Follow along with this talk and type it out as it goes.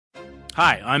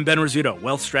Hi, I'm Ben Rizzuto,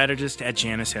 wealth strategist at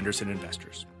Janus Henderson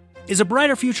Investors. Is a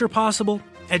brighter future possible?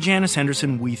 At Janus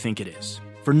Henderson, we think it is.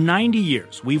 For 90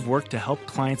 years, we've worked to help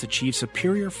clients achieve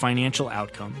superior financial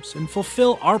outcomes and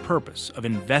fulfill our purpose of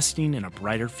investing in a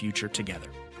brighter future together.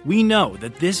 We know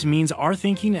that this means our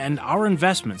thinking and our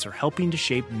investments are helping to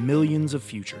shape millions of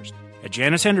futures. At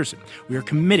Janus Henderson, we are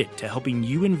committed to helping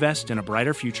you invest in a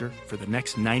brighter future for the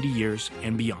next 90 years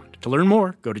and beyond. To learn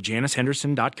more, go to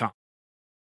janushenderson.com.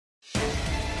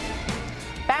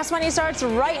 Fast Money starts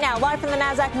right now, live from the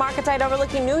NASDAQ market site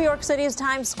overlooking New York City's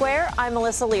Times Square. I'm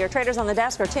Melissa Lee. Our traders on the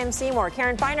desk are Tim Seymour,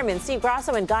 Karen Feinerman, Steve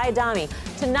Grasso, and Guy Adami.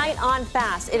 Tonight on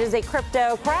Fast, it is a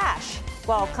crypto crash.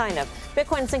 Well, kind of.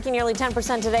 Bitcoin sinking nearly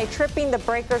 10% today, tripping the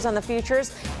breakers on the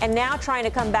futures, and now trying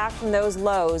to come back from those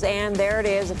lows. And there it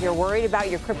is. If you're worried about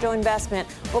your crypto investment,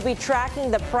 we'll be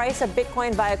tracking the price of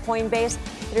Bitcoin via Coinbase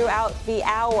throughout the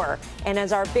hour. And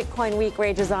as our Bitcoin week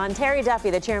rages on, Terry Duffy,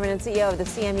 the chairman and CEO of the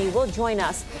CME, will join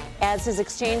us as his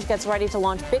exchange gets ready to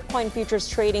launch Bitcoin futures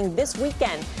trading this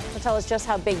weekend. He'll tell us just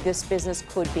how big this business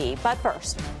could be. But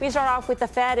first, we start off with the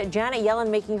Fed. Janet Yellen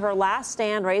making her last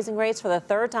stand, raising rates for the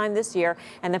third time this year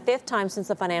and the fifth time since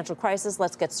the financial crisis.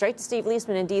 Let's get straight to Steve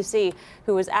Leisman in D.C.,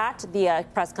 who was at the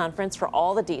press conference for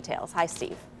all the details. Hi,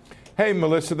 Steve. Hey,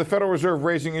 Melissa, the Federal Reserve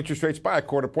raising interest rates by a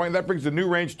quarter point. That brings the new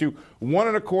range to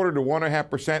 1.25% to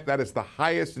 1.5%. That is the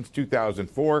highest since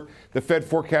 2004. The Fed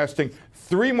forecasting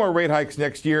 3 more rate hikes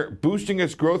next year, boosting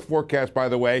its growth forecast, by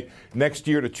the way, next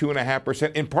year to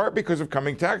 2.5%, in part because of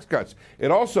coming tax cuts. It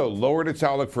also lowered its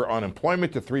outlook for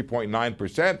unemployment to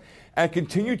 3.9% and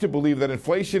continued to believe that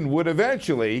inflation would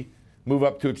eventually move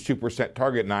up to its 2%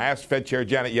 target. And I asked Fed Chair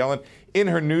Janet Yellen in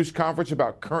her news conference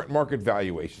about current market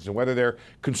valuations and whether they're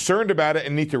concerned about it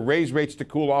and need to raise rates to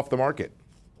cool off the market.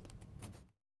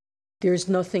 There's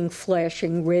nothing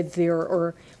flashing red there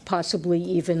or possibly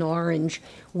even orange.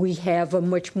 We have a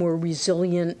much more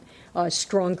resilient,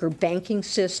 stronger banking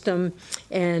system,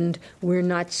 and we're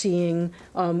not seeing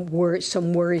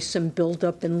some worrisome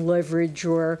buildup in leverage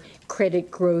or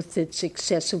credit growth at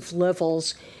excessive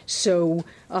levels. So,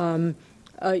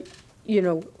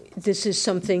 this is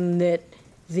something that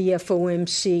the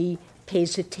FOMC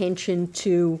pays attention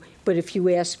to. But if you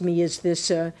ask me, is this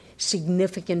a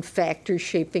significant factor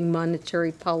shaping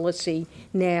monetary policy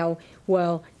now?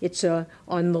 Well, it's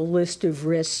on the list of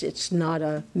risks. It's not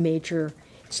a major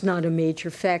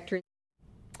factor.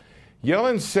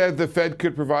 Yellen said the Fed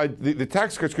could provide, the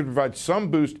tax cuts could provide some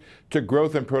boost to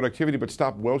growth and productivity, but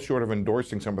stopped well short of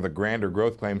endorsing some of the grander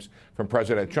growth claims from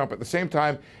President Trump. At the same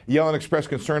time, Yellen expressed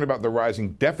concern about the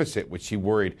rising deficit, which she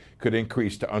worried could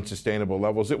increase to unsustainable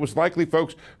levels. It was likely,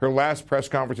 folks, her last press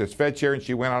conference as Fed chair, and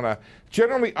she went on a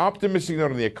generally optimistic note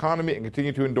on the economy and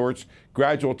continued to endorse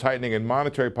gradual tightening in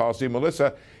monetary policy.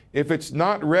 Melissa, if it's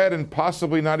not red and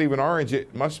possibly not even orange,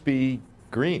 it must be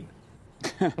green.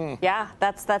 Yeah,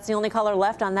 that's the only color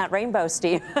left on that rainbow,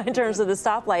 Steve, in terms of the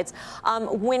stoplights.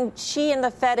 When she and the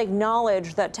Fed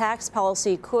acknowledged that tax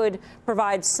policy could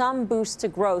provide some boost to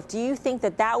growth, do you think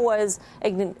that was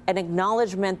an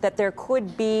acknowledgement that there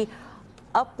could be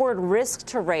upward risk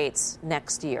to rates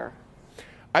next year?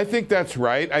 I think that's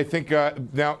right. I think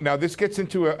now this gets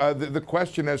into the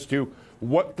question as to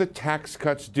what the tax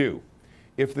cuts do.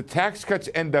 If the tax cuts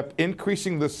end up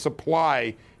increasing the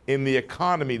supply in the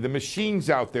economy, the machines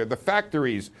out there, the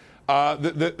factories,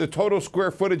 the total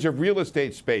square footage of real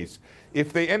estate space,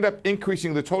 if they end up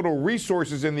increasing the total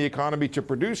resources in the economy to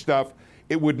produce stuff,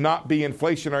 it would not be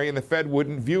inflationary and the Fed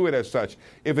wouldn't view it as such.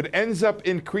 If it ends up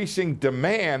increasing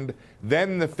demand,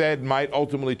 then the Fed might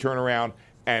ultimately turn around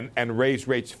and raise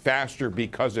rates faster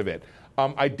because of it.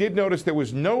 I did notice there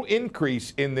was no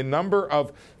increase in the number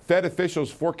of Fed officials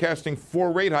forecasting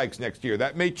 4 rate hikes next year.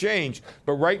 That may change,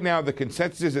 but right now the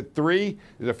consensus is at 3.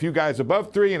 There's a few guys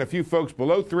above 3 and a few folks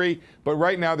below 3, but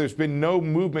right now there's been no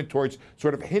movement towards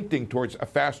sort of hinting towards a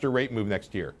faster rate move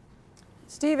next year.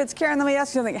 Steve, it's Karen. Let me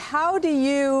ask you something. How do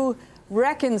you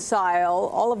reconcile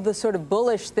all of the sort of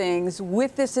bullish things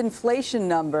with this inflation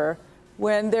number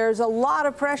when there's a lot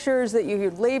of pressures that you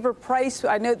labor price?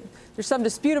 I know there's some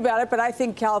dispute about it, but I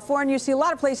think California, you see a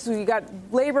lot of places where you got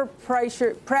labor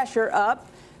pressure up.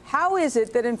 How is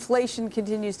it that inflation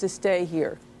continues to stay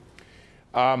here?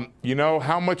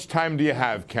 How much time do you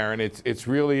have, Karen? It's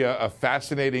really a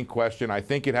fascinating question. I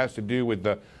think it has to do with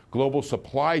the global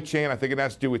supply chain. I think it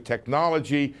has to do with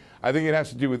technology. I think it has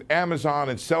to do with Amazon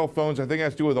and cell phones. I think it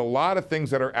has to do with a lot of things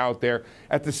that are out there.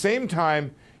 At the same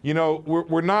time,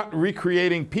 we're not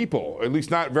recreating people, at least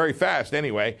not very fast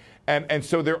anyway. And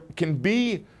so there can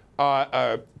be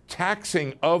a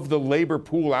taxing of the labor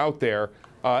pool out there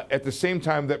at the same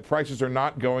time that prices are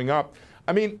not going up.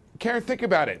 I mean, Karen, think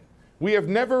about it. We have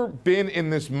never been in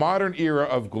this modern era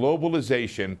of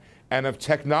globalization and of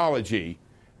technology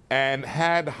and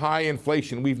had high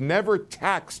inflation. We've never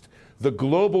taxed the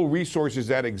global resources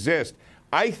that exist.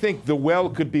 I think the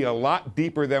well could be a lot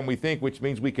deeper than we think, which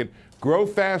means we can grow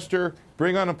faster,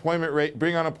 bring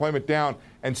unemployment down,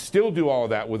 and still do all of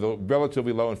that with a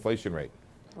relatively low inflation rate.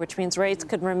 Which means rates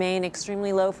could remain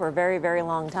extremely low for a very, very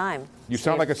long time. You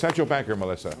sound like a central banker,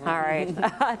 Melissa. All right.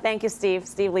 Thank you, Steve.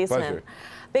 Steve Leisman. Pleasure.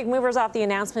 Big movers off the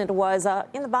announcement was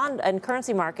in the bond and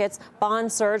currency markets. Bond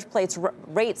surge,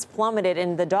 rates plummeted,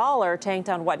 and the dollar tanked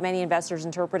on what many investors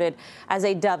interpreted as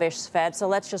a dovish Fed. So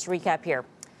let's just recap here.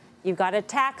 You've got a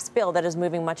tax bill that is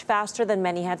moving much faster than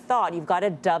many had thought. You've got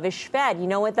a dovish Fed. You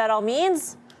know what that all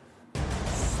means?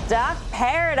 Stock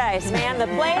paradise, man. The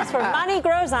place where money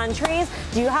grows on trees.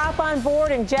 Do you hop on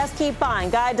board and just keep buying?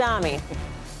 Guy Adami.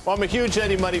 Well, I'm a huge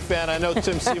Eddie Money fan. I know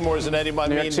Tim Seymour is an Eddie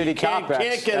Money. New York City can't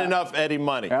get enough Eddie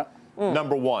Money. Yeah.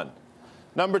 Number one.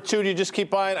 Number two, do you just keep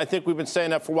buying? I think we've been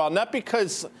saying that for a while. Not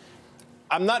because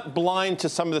I'm not blind to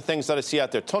some of the things that I see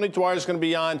out there. Tony Dwyer is going to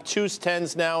be on 2s,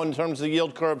 10s now in terms of the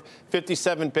yield curve,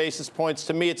 57 basis points.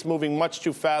 To me, it's moving much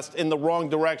too fast in the wrong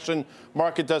direction.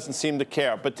 Market doesn't seem to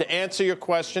care. But to answer your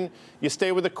question, you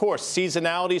stay with the course.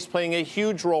 Seasonality is playing a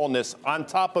huge role in this. On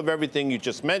top of everything you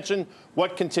just mentioned,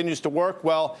 what continues to work?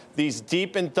 Well, these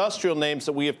deep industrial names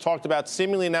that we have talked about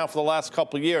seemingly now for the last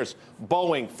couple of years.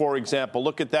 Boeing, for example,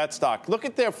 look at that stock. Look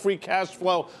at their free cash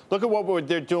flow. Look at what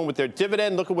they're doing with their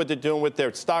dividend. Look at what they're doing with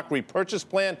their stock repurchase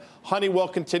plan. Honeywell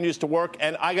continues to work.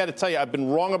 And I got to tell you, I've been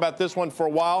wrong about this one for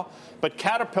a while, but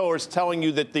Caterpillar is telling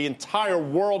you that the entire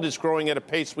world is growing at a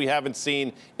pace we haven't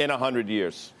seen in 100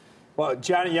 years. Well,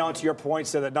 Janet Yellen, to your point,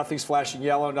 said that nothing's flashing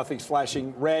yellow, nothing's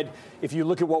flashing red. If you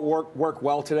look at what worked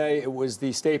well today, it was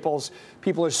the staples.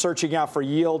 People are searching out for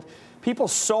yield.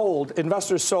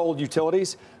 Investors sold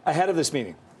utilities ahead of this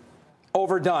meeting.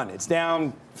 Overdone. It's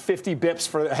down 50 bips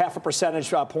for half a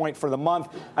percentage point for the month.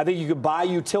 I think you could buy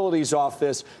utilities off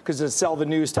this because it's a sell the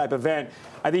news type event.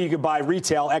 I think you could buy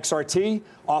retail XRT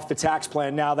off the tax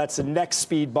plan. Now that's the next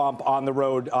speed bump on the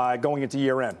road going into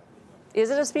year end. Is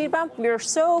it a speed bump? You're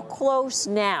so close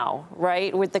now,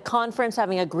 right, with the conference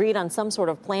having agreed on some sort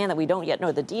of plan that we don't yet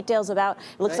know the details about.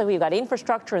 It looks like we've got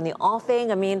infrastructure in the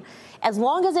offing. I mean, as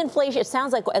long as inflation, it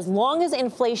sounds like as long as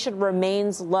inflation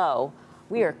remains low,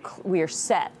 we are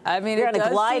set. I mean, we're it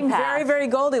does seem very, very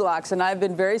Goldilocks, and I've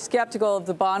been very skeptical of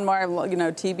the bond market. You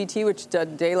know, TBT, which a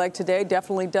day like today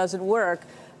definitely doesn't work.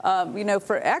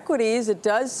 For equities, it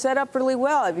does set up really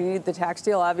well. I mean, the tax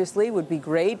deal obviously would be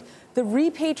great. The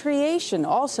repatriation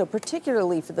also,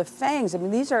 particularly for the FANGs. I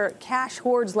mean, these are cash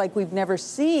hoards like we've never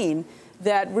seen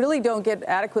that really don't get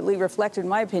adequately reflected, in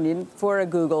my opinion, for a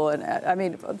Google. And I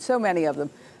mean, so many of them.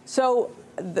 So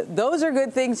those are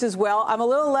good things as well. I'm a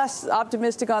little less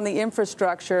optimistic on the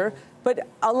infrastructure. But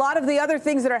a lot of the other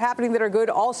things that are happening that are good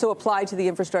also apply to the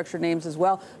infrastructure names as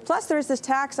well. Plus, there's this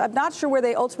tax. I'm not sure where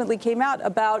they ultimately came out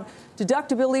about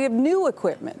deductibility of new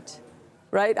equipment.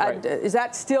 Right? Is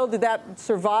that still, did that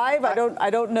survive? I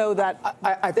don't know that.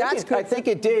 I think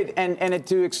it did. And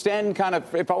to extend kind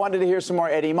of, if I wanted to hear some more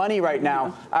Eddie Money right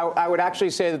now, I would actually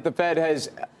say that the Fed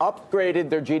has upgraded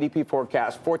their GDP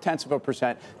forecast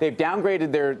 0.4%. They've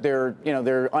downgraded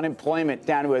their unemployment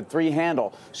down to a 3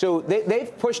 handle. So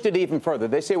they've pushed it even further.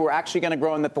 They say we're actually going to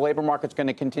grow and that the labor market's going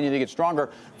to continue to get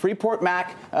stronger. Freeport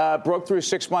Mac broke through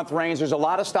 6-month range. There's a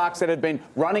lot of stocks that had been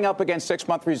running up against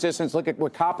 6-month resistance. Look at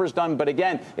what copper's done. But again,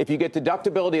 if you get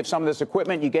deductibility of some of this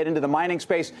equipment, you get into the mining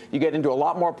space, you get into a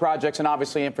lot more projects and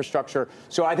obviously infrastructure.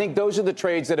 So I think those are the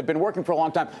trades that have been working for a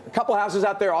long time. A couple houses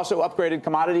out there also upgraded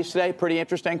commodities today. Pretty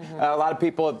interesting. A lot of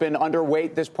people have been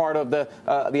underweight this part of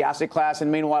the asset class,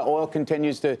 and meanwhile, oil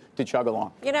continues to chug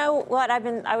along. You know what?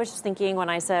 I was just thinking when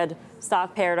I said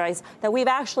stock paradise that we've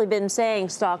actually been saying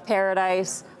stock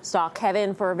paradise, stock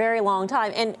heaven for a very long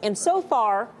time, and so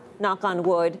far, knock on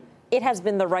wood, it has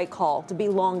been the right call to be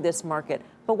long this market.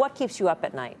 But what keeps you up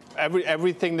at night?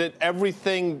 Everything,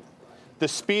 the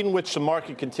speed in which the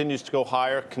market continues to go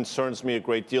higher concerns me a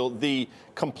great deal. The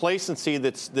complacency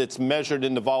that's measured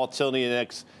in the volatility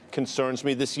index concerns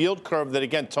me. This yield curve that,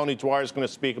 again, Tony Dwyer is going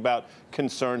to speak about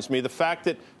concerns me. The fact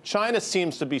that China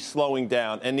seems to be slowing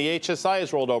down and the HSI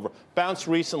has rolled over, bounced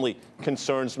recently,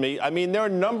 concerns me. I mean, there are a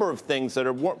number of things that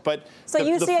are, but so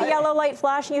you see a yellow light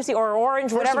flashing, you see, or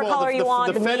orange, whatever color you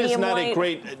want. The Fed is not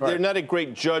white. They're not a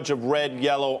great judge of red,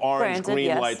 yellow, orange,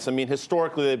 green lights. I mean,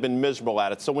 historically they've been miserable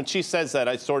at it. So when she says that,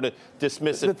 I sort of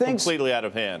dismiss it completely out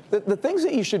of hand. The things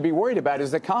that you should be worried about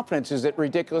is that confidence is at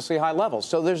ridiculously high levels.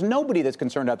 So there's nobody that's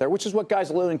concerned out there, which is what Guy's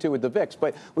alluding to with the VIX.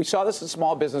 But we saw this in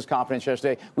small business confidence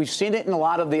yesterday. We've seen it in a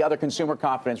lot of the other consumer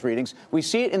confidence readings. We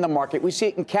see it in the market. We see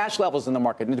it in cash levels in the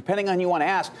market. And depending on who you want to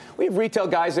ask, we have retail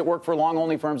guys that work for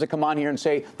long-only firms that come on here and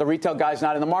say the retail guy's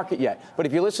not in the market yet. But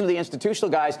if you listen to the institutional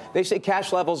guys, they say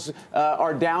cash levels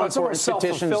are down for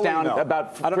institutions, down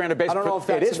about 300 basis points. I don't know if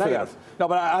that's a negative. No,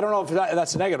 but I don't know if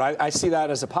that's a negative. I see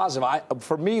that as a positive.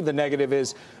 For me, the negative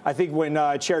is I think when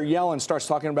Chair Yellen starts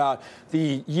talking about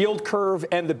the yield curve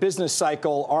and the business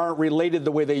cycle aren't related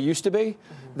the way they used to be,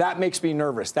 that makes me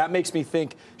nervous. That makes me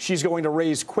think she's going to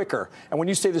raise quicker. And when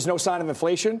you say there's no sign of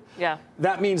inflation,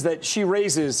 that means that she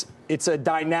raises, it's a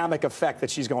dynamic effect that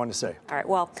she's going to say. All right.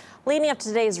 Well, leading up to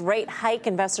today's rate hike,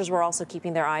 investors were also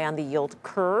keeping their eye on the yield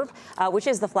curve, which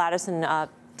is the flattest in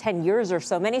 10 years or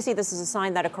so. Many see this as a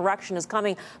sign that a correction is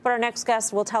coming, but our next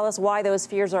guest will tell us why those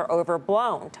fears are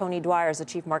overblown. Tony Dwyer is the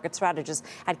chief market strategist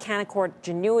at Canaccord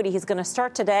Genuity. He's going to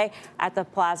start today at the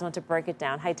Plasma to break it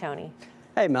down. Hi, Tony.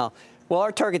 Hey, Mel. Well,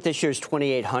 our target this year is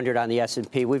 2,800 on the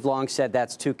S&P. We've long said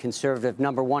that's too conservative,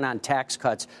 number one on tax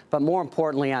cuts, but more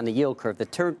importantly on the yield curve. The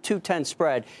 210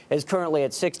 spread is currently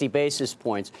at 60 basis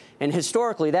points, and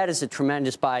historically that is a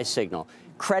tremendous buy signal.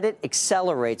 Credit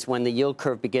accelerates when the yield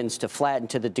curve begins to flatten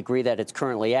to the degree that it's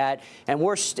currently at, and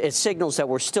it signals that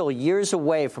we're still years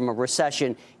away from a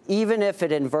recession, even if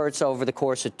it inverts over the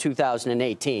course of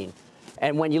 2018.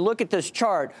 And when you look at this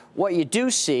chart, what you do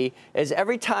see is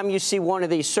every time you see one of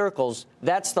these circles,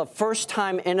 that's the first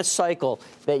time in a cycle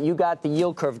that you got the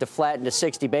yield curve to flatten to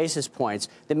 60 basis points.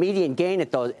 The median gain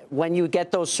at those, when you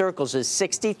get those circles, is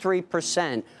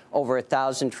 63% over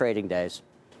 1,000 trading days.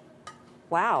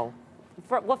 Wow.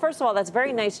 Well, first of all, that's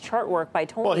very nice chart work by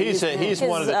Tony. Well, he's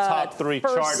one of the top three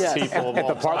chart people at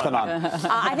the Parthenon.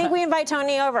 I think we invite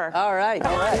Tony over. All right.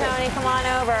 Come on, Tony. Come on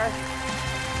over.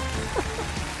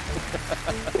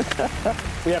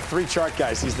 We have three chart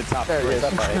guys. He's the top three. There he is.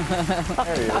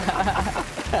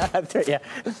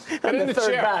 Get in the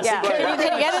chair. Yeah. Can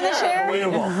you get in the chair?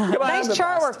 Nice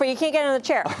chart work, but you can't get in the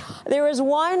chair. There was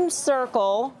one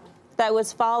circle that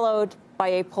was followed by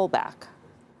a pullback.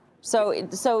 So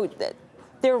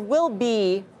there will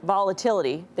be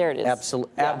volatility. There it is.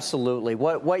 Absolutely.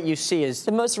 What you see is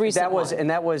the most recent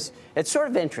it's sort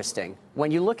of interesting. When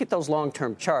you look at those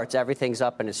long-term charts, everything's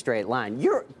up in a straight line.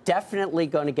 You're definitely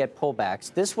going to get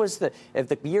pullbacks. If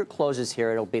the year closes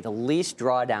here, it'll be the least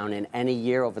drawdown in any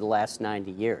year over the last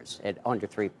 90 years at under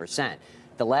 3%.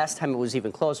 The last time it was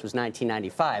even close was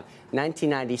 1995.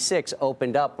 1996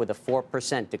 opened up with a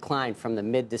 4% decline from the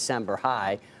mid-December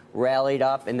high, rallied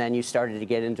up, and then you started to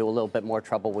get into a little bit more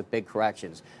trouble with big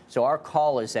corrections. So our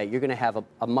call is that you're going to have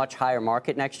a much higher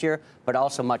market next year, but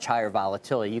also much higher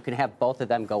volatility. You can have both of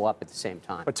them go up at the same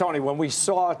time. But, Tony, when we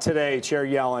saw today Chair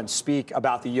Yellen speak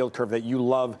about the yield curve that you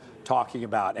love talking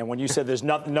about, and when you said there's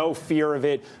no fear of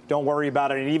it, don't worry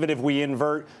about it, and even if we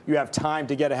invert, you have time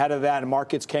to get ahead of that, and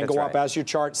markets can go up, as your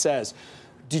chart says.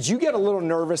 Did you get a little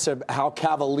nervous of how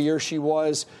cavalier she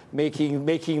was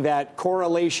making that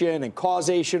correlation and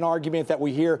causation argument that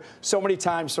we hear so many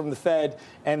times from the Fed,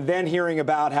 and then hearing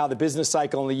about how the business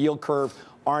cycle and the yield curve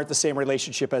aren't the same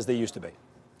relationship as they used to be?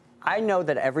 I know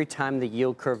that every time the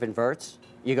yield curve inverts,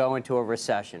 you go into a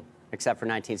recession, except for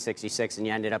 1966, and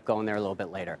you ended up going there a little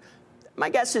bit later. My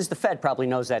guess is the Fed probably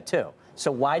knows that, too.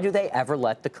 So why do they ever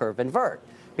let the curve invert?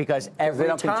 Because every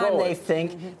time they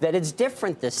think that it's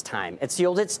different this time. It's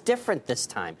different this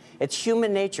time. It's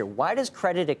human nature. Why does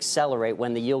credit accelerate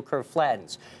when the yield curve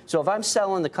flattens? So if I'm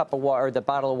selling the cup of water, or the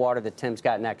bottle of water that Tim's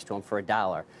got next to him for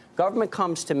 $1, government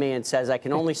comes to me and says I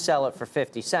can only sell it for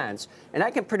 50 cents, and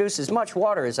I can produce as much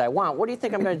water as I want. What do you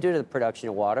think I'm going to do to the production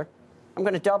of water? I'm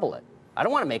going to double it. I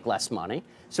don't want to make less money.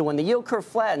 So when the yield curve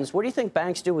flattens, what do you think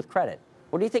banks do with credit?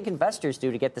 What do you think investors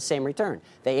do to get the same return?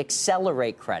 They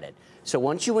accelerate credit. So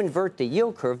once you invert the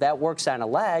yield curve, that works on a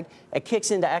lag. It kicks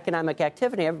into economic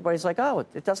activity. Everybody's like, oh,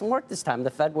 it doesn't work this time.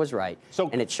 The Fed was right.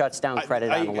 And it shuts down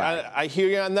credit on a lag. I hear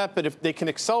you on that, but if they can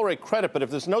accelerate credit, but if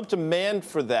there's no demand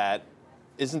for that,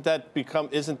 isn't that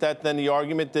then the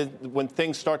argument that when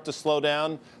things start to slow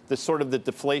down, the sort of the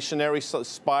deflationary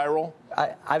spiral?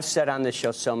 I've said on this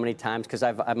show so many times, because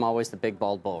I'm always the big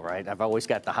bald bull, right? I've always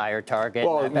got the higher target.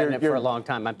 Well, I've been in it for a long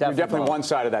time. I'm definitely one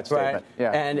side of that statement. Right?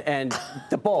 Yeah. And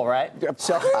the bull, right?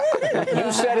 So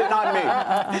you said it, not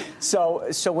me.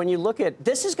 So when you look at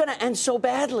this, is going to end so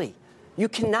badly. You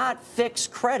cannot fix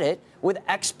credit with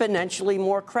exponentially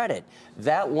more credit.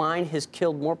 That line has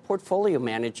killed more portfolio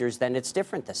managers than it's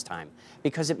different this time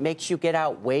because it makes you get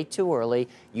out way too early.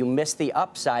 You miss the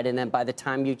upside, and then by the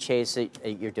time you chase it,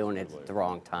 you're doing it at the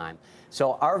wrong time.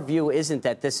 So our view isn't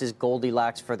that this is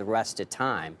Goldilocks for the rest of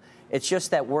time. It's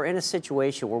just that we're in a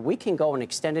situation where we can go an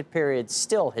extended period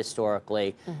still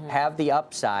historically, have the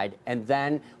upside, and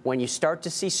then when you start to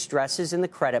see stresses in the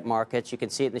credit markets, you can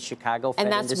see it in the Chicago Fed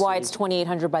And that's indices. why it's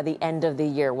 2,800 by the end of the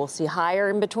year. We'll see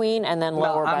higher in between and then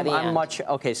lower by the end.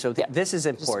 Okay, so this is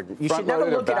important. You should front never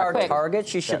loaded or look at our back?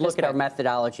 targets. You should look at our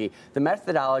methodology. The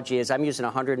methodology is I'm using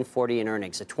 140 in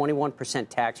earnings, a 21%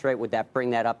 tax rate. Would that bring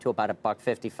that up to about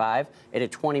 $1.55? At a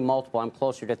 20 multiple, I'm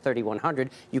closer to 3,100.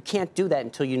 You can't do that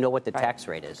until you know what the tax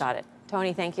rate is. Got it.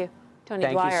 Tony, thank you. Tony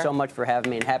Thank Dwyer. you so much for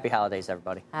having me, and happy holidays,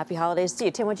 everybody. Happy holidays to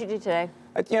you. Tim, what'd you do today?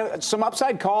 Some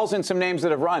upside calls and some names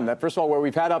that have run. First of all, where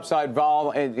we've had upside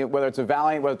vol, whether it's a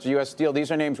Valiant, whether it's a U.S. Steel,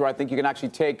 these are names where I think you can actually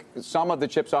take some of the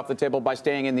chips off the table by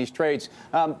staying in these trades.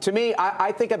 To me,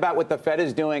 I think about what the Fed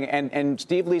is doing, and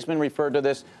Steve Leisman referred to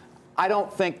this. I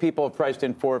don't think people have priced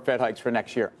in 4 Fed hikes for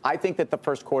next year. I think that the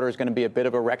first quarter is going to be a bit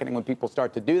of a reckoning when people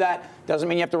start to do that. Doesn't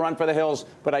mean you have to run for the hills,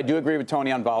 but I do agree with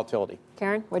Tony on volatility.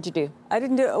 Karen, what'd you do? I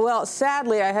didn't do it. Well,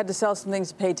 sadly, I had to sell some things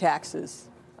to pay taxes.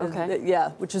 Okay. Yeah,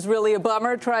 which is really a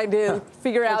bummer, trying to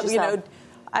figure out,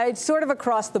 I sort of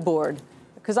across the board,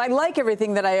 because I like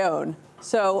everything that I own.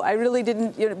 So I really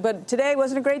didn't, but today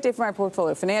wasn't a great day for my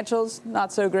portfolio. Financials,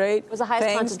 not so great. What was the highest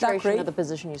Fangs, concentration of the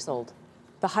position you sold?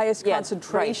 The highest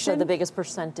concentration? Right, so the biggest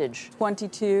percentage.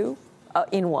 22.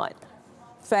 In what?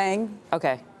 Fang.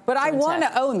 Okay. But I want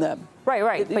to own them.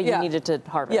 Right, but you needed to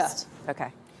harvest. Yeah.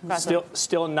 Okay.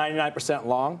 Still 99%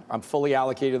 long. I'm fully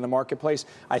allocated in the marketplace.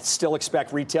 I still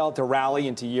expect retail to rally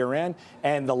into year end,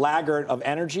 and the laggard of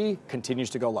energy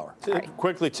continues to go lower.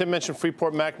 Quickly, Tim mentioned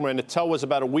Freeport-McMoRan. Intel was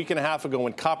about a week and a half ago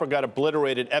when copper got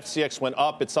obliterated. FCX went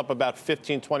up. It's up about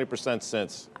 15-20%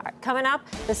 since. All right, coming up,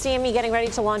 the CME getting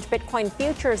ready to launch Bitcoin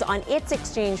futures on its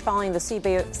exchange following the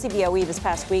CBOE this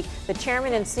past week. The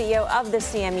chairman and CEO of the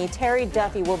CME, Terry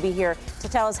Duffy, will be here to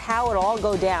tell us how it all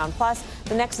go down. Plus,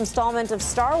 the next installment of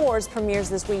Star Wars premieres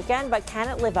this weekend, but can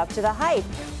it live up to the hype?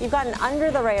 We've got an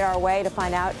under-the-radar way to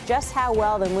find out just how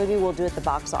well the movie will do at the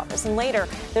box office. And later,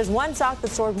 there's one stock that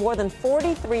soared more than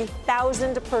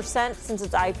 43,000% since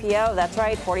its IPO. That's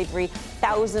right,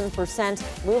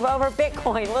 43,000%. Move over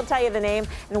Bitcoin. We'll tell you the name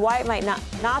and why it might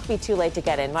not be too late to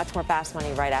get in. Much more Fast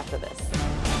Money right after this.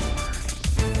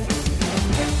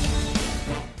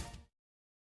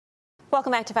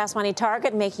 Welcome back to Fast Money.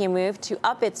 Target making a move to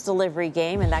up its delivery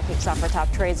game, and that kicks off our top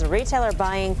trades. A retailer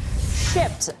buying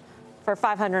Shipt for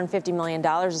 $550 million,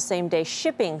 a same-day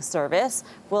shipping service.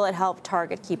 Will it help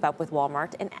Target keep up with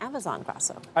Walmart and Amazon,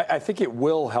 Grasso? I think it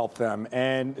will help them.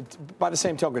 And by the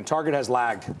same token, Target has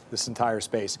lagged this entire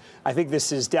space. I think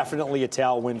this is definitely a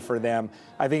tailwind for them.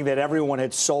 I think that everyone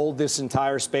had sold this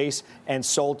entire space and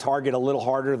sold Target a little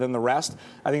harder than the rest.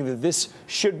 I think that this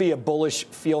should be a bullish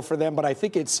feel for them, but I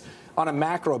think it's on a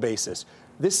macro basis.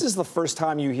 This is the first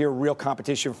time you hear real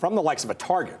competition from the likes of a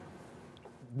Target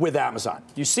with Amazon.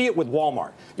 You see it with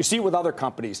Walmart. You see it with other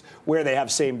companies where they have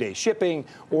same-day shipping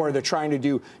or they're trying to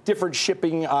do different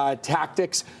shipping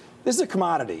tactics. This is a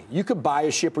commodity. You could buy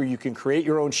a shipper. You can create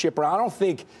your own shipper. I don't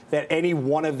think that any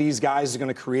one of these guys is going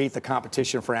to create the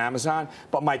competition for Amazon.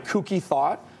 But my kooky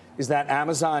thought is that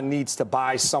Amazon needs to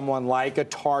buy someone like a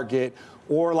Target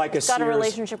or like a Sears. Got a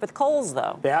relationship with Kohl's,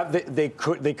 though. They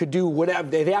could do whatever.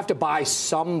 They have to buy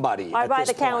somebody. Why buy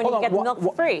the cow when you get the milk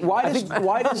for free?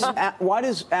 Why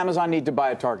does Amazon need to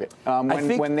buy a Target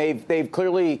when they've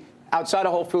clearly, outside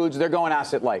of Whole Foods, they're going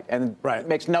asset light, and it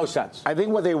makes no sense. I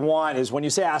think what they want is, when you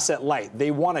say asset light,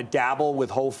 they want to dabble with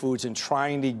Whole Foods and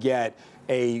trying to get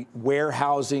a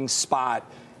warehousing spot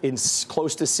in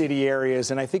close to city areas.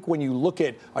 And I think when you look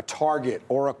at a Target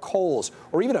or a Kohl's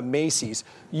or even a Macy's,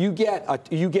 you get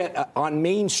on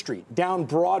Main Street, down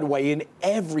Broadway, in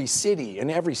every city,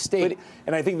 in every state.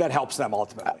 And I think that helps them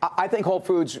ultimately. I think Whole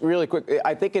Foods, really quick,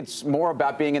 I think it's more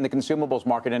about being in the consumables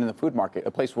market and in the food market,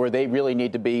 a place where they really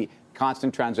need to be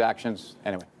constant transactions.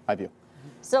 Anyway, my view.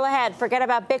 Still ahead, forget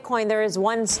about Bitcoin. There is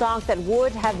one stock that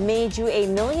would have made you a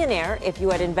millionaire if you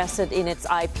had invested in its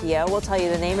IPO. We'll tell you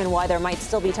the name and why there might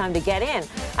still be time to get in.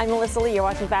 I'm Melissa Lee. You're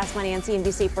watching Fast Money on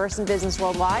CNBC, First in Business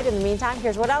Worldwide. In the meantime,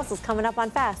 here's what else is coming up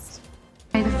on Fast.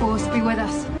 May the Force be with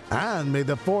us. And may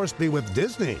the Force be with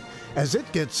Disney as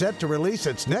it gets set to release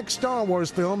its next Star Wars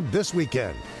film this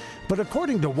weekend. But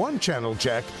according to one channel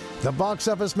check, the box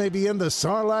office may be in the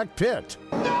Sarlacc pit.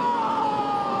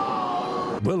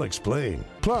 We'll explain.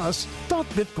 Plus, thought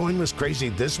Bitcoin was crazy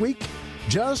this week?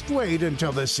 Just wait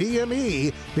until the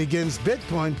CME begins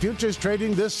Bitcoin futures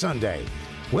trading this Sunday.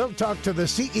 We'll talk to the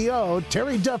CEO,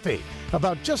 Terry Duffy,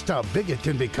 about just how big it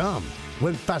can become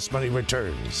when Fast Money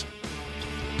returns.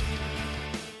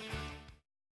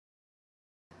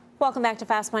 Welcome back to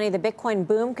Fast Money. The Bitcoin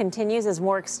boom continues as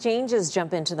more exchanges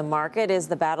jump into the market. Is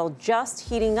the battle just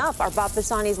heating up? Our Bob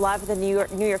Pisani is live at the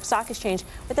New York Stock Exchange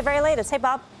with the very latest. Hey,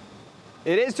 Bob.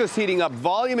 It is just heating up.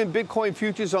 Volume in Bitcoin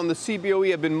futures on the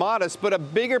CBOE have been modest, but a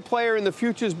bigger player in the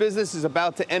futures business is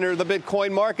about to enter the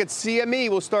Bitcoin market. CME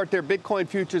will start their Bitcoin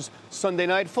futures Sunday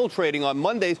night, full trading on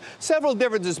Mondays. Several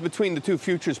differences between the two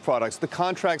futures products. The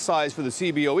contract size for the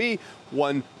CBOE,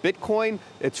 1 Bitcoin,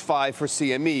 it's 5 for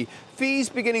CME. Fees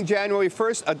beginning January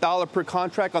 1st, $1 per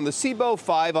contract on the CBOE,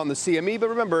 5 on the CME. But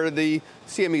remember, the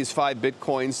CME is 5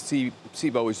 Bitcoins,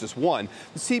 CBOE is just 1.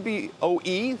 The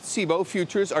CBOE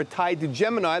futures are tied to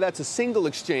Gemini. That's a single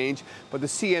exchange, but the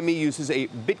CME uses a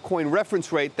Bitcoin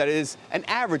reference rate that is an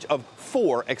average of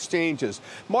 4 exchanges.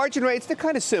 Margin rates, they're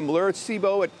kind of similar.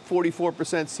 CBOE at 44%,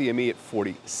 CME at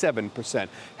 47%.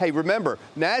 Hey, remember,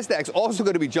 NASDAQ's also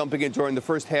going to be jumping in during the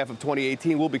first half of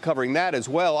 2018. We'll be covering that as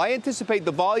well. I anticipate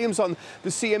the volumes on the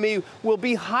CME will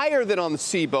be higher than on the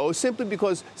CBOE simply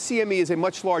because CME is a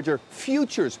much larger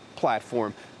futures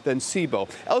platform than CBOE.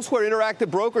 Elsewhere, Interactive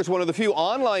Brokers, one of the few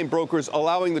online brokers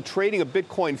allowing the trading of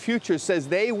Bitcoin futures, says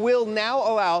they will now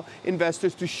allow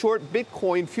investors to short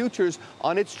Bitcoin futures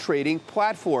on its trading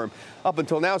platform. Up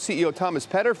until now, CEO Thomas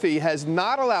Peterffy has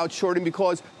not allowed shorting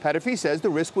because Peterffy says the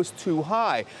risk was too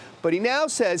high. But he now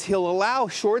says he'll allow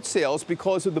short sales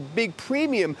because of the big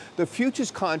premium the futures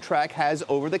contract has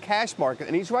over the cash market.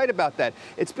 And he's right about that.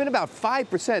 It's been about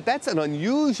 5%. That's an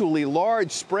unusually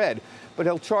large spread. But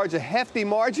he'll charge a hefty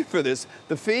margin for this.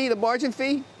 The margin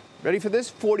fee, ready for this?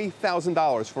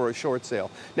 $40,000 for a short sale.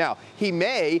 Now, he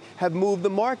may have moved the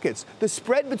markets. The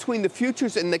spread between the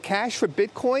futures and the cash for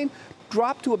Bitcoin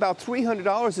dropped to about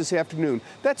 $300 this afternoon.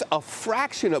 That's a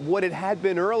fraction of what it had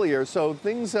been earlier, so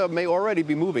things may already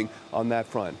be moving on that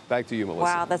front. Back to you, Melissa.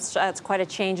 Wow, that's quite a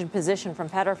change in position from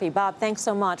Peterffy. Bob, thanks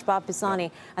so much. Bob Pisani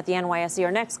at the NYSE.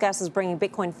 Our next guest is bringing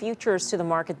Bitcoin futures to the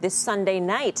market this Sunday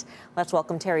night. Let's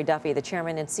welcome Terry Duffy, the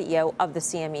chairman and CEO of the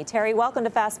CME. Terry, welcome to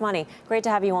Fast Money. Great to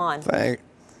have you on.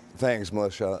 Thanks,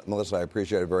 Melissa. I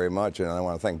appreciate it very much, and I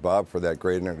want to thank Bob for that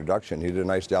great introduction. He did a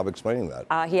nice job explaining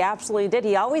that. He absolutely did.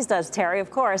 He always does, Terry,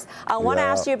 of course. I want to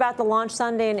ask you about the launch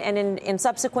Sunday and in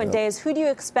subsequent days. Who do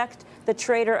you expect the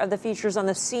trader of the futures on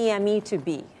the CME to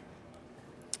be?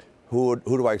 Who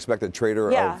do I expect the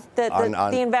trader of?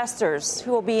 The investors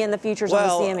who will be in the futures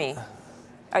on the CME.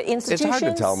 Institutions? It's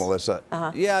hard to tell, Melissa.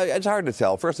 Yeah, it's hard to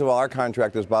tell. First of all, our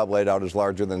contract, as Bob laid out, is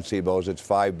larger than CBOE's. It's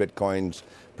 5 Bitcoins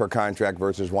per contract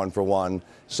versus 1 for 1.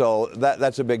 So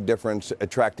that's a big difference,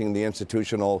 attracting the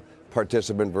institutional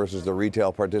participant versus the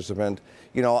retail participant.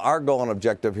 You know, our goal and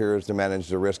objective here is to manage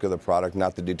the risk of the product,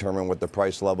 not to determine what the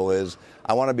price level is.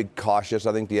 I want to be cautious.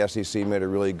 I think the SEC made a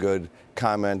really good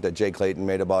comment that Jay Clayton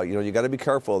made about, you got to be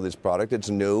careful of this product. It's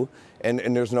new, and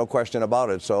there's no question about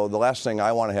it. So the last thing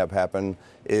I want to have happen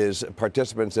is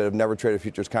participants that have never traded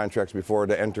futures contracts before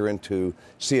to enter into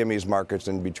CME's markets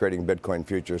and be trading Bitcoin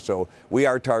futures. So we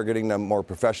are targeting the more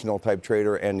professional type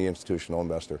trader and the institutional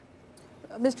investor.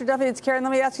 Mr. Duffy, it's Karen.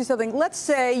 Let me ask you something. Let's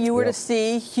say you were to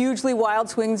see hugely wild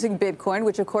swings in Bitcoin,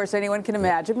 which, of course, anyone can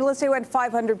imagine. But let's say it went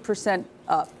 500%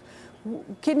 up.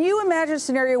 Can you imagine a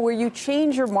scenario where you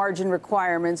change your margin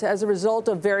requirements as a result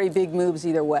of very big moves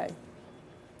either way?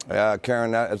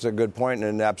 Karen, that's a good point,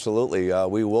 and absolutely,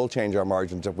 we will change our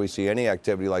margins if we see any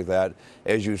activity like that.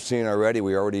 As you've seen already,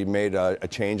 we already made a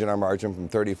change in our margin from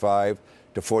 35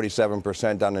 to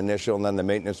 47% on initial, and then the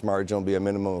maintenance margin will be a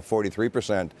minimum of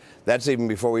 43%. That's even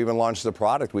before we even launched the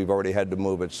product. We've already had to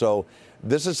move it. So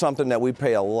this is something that we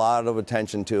pay a lot of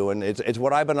attention to, and it's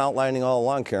what I've been outlining all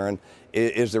along, Karen,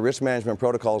 is the risk management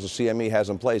protocols the CME has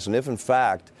in place. And if, in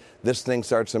fact, this thing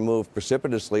starts to move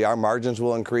precipitously, our margins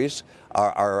will increase,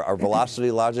 our velocity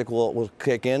logic will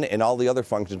kick in, and all the other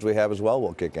functions we have as well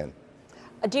will kick in.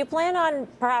 Do you plan on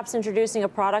perhaps introducing a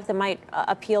product that might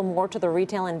appeal more to the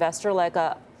retail investor, like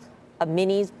a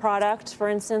mini product, for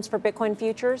instance, for Bitcoin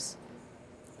futures?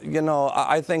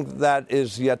 I think that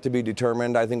is yet to be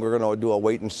determined. I think we're going to do a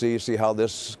wait and see how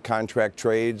this contract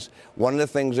trades. One of the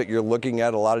things that you're looking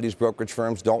at, a lot of these brokerage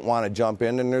firms don't want to jump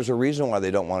in, and there's a reason why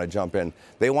they don't want to jump in.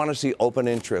 They want to see open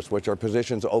interest, which are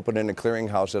positions open in a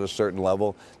clearinghouse at a certain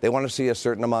level. They want to see a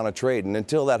certain amount of trade, and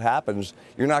until that happens,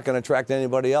 you're not going to attract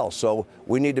anybody else. So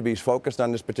we need to be focused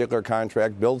on this particular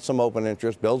contract, build some open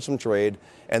interest, build some trade,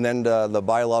 and then the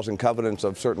bylaws and covenants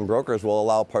of certain brokers will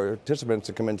allow participants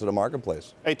to come into the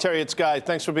marketplace. Hey, Terry, it's Guy.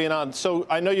 Thanks for being on. So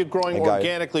I know you're growing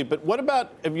organically, but what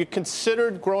about, have you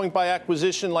considered growing by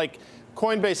acquisition? Like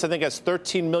Coinbase, I think, has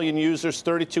 13 million users,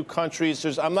 32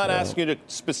 countries. I'm not asking you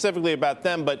specifically about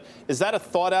them, but is that a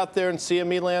thought out there in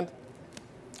CME land?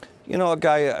 You know,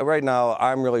 Guy, right now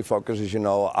I'm really focused, as you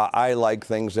know. I like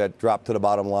things that drop to the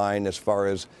bottom line as far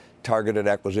as targeted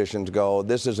acquisitions go.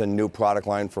 This is a new product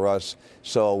line for us,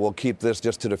 so we'll keep this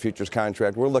just to the futures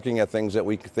contract. We're looking at things that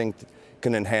we think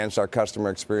can enhance our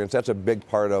customer experience. That's a big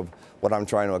part of what I'm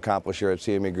trying to accomplish here at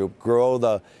CME Group. Grow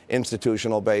the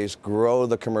institutional base, grow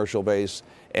the commercial base,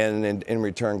 and in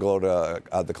return grow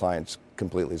the clients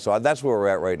completely. So that's where we're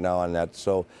at right now on that.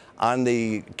 So on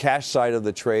the cash side of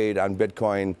the trade on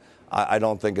Bitcoin, I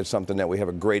don't think it's something that we have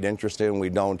a great interest in. We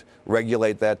don't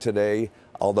regulate that today,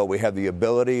 although we have the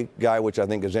ability, Guy, which I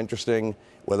think is interesting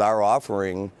with our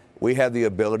offering. We have the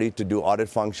ability to do audit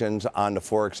functions on the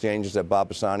 4 exchanges that Bob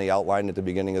Pisani outlined at the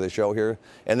beginning of the show here,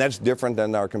 and that's different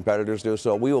than our competitors do,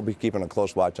 so we will be keeping a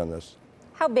close watch on this.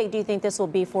 How big do you think this will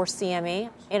be for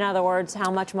CME? In other words, how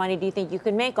much money do you think you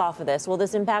can make off of this? Will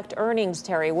this impact earnings,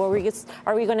 Terry?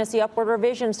 Are we going to see upward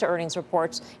revisions to earnings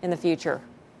reports in the future?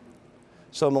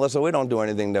 So, Melissa, we don't do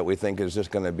anything that we think is just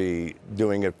going to be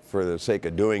doing it for the sake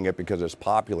of doing it because it's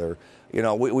popular. You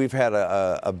know, we've had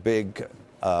a big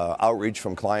outreach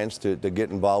from clients to get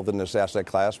involved in this asset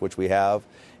class, which we have.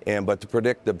 But to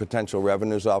predict the potential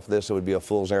revenues off this, it would be a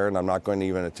fool's errand. I'm not going to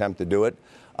even attempt to do it.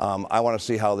 I want to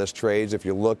see how this trades. If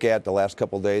you look at the last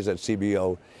couple of days at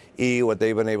CBOE, what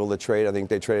they've been able to trade, I think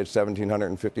they traded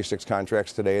 1,756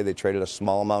 contracts today. They traded a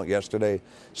small amount yesterday.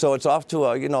 So it's off to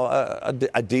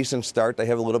a decent start. They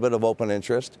have a little bit of open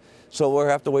interest. So we'll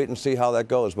have to wait and see how that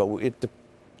goes. But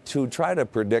to try to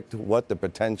predict what the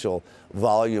potential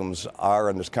volumes are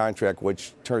in this contract,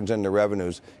 which turns into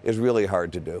revenues, is really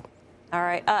hard to do. All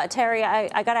right. Terry,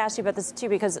 I got to ask you about this, too,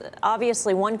 because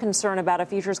obviously one concern about a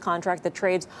futures contract that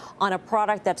trades on a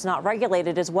product that's not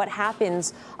regulated is what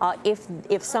happens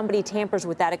if somebody tampers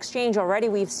with that exchange. Already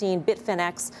we've seen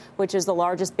Bitfinex, which is the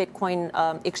largest Bitcoin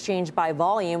exchange by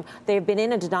volume. They've been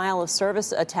in a denial of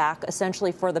service attack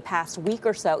essentially for the past week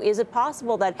or so. Is it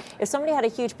possible that if somebody had a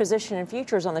huge position in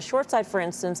futures on the short side, for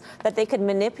instance, that they could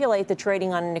manipulate the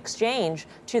trading on an exchange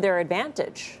to their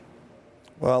advantage?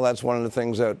 Well, that's one of the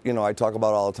things that, I talk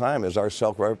about all the time is our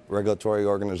self-regulatory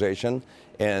organization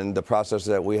and the process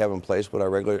that we have in place with our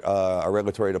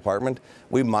regulatory department.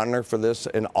 We monitor for this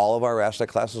in all of our asset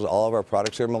classes, all of our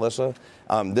products here, Melissa.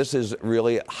 This is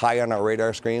really high on our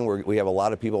radar screen. We have a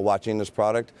lot of people watching this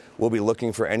product. We'll be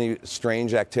looking for any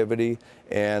strange activity,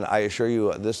 and I assure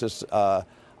you this is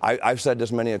I've said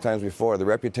this many times before, the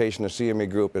reputation of CME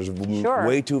Group is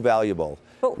way too valuable,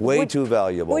 too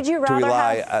valuable would you rather to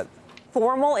rely have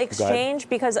formal exchange,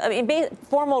 because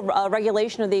formal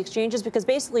regulation of the exchanges, because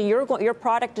basically your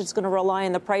product is going to rely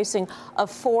on the pricing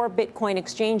of 4 Bitcoin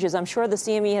exchanges. I'm sure the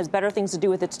CME has better things to do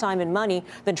with its time and money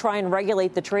than try and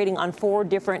regulate the trading on 4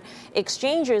 different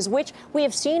exchanges, which we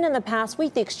have seen in the past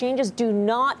week. The exchanges do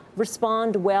not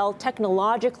respond well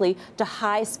technologically to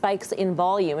high spikes in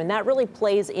volume, and that really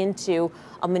plays into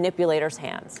a manipulator's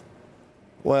hands.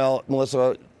 Well,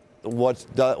 Melissa,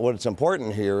 what's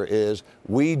important here is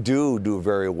we do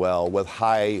very well with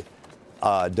high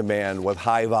demand, with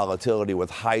high volatility,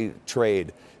 with high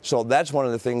trade. So that's one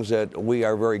of the things that we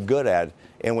are very good at.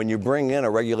 And when you bring in a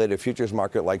regulated futures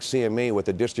market like CME with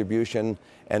the distribution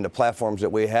and the platforms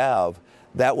that we have,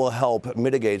 that will help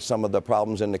mitigate some of the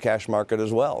problems in the cash market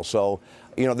as well. So,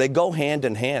 they go hand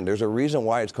in hand. There's a reason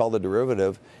why it's called a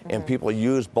derivative, and people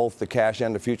use both the cash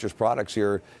and the futures products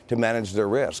here to manage their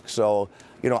risk. So,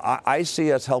 I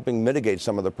see us helping mitigate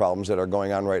some of the problems that are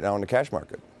going on right now in the cash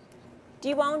market. Do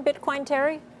you own Bitcoin,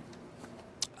 Terry?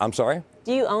 I'm sorry?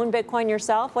 Do you own Bitcoin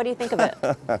yourself? What do you think of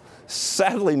it?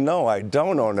 Sadly, no, I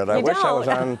don't own it. I wish I was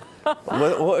on.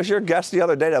 What was your guess the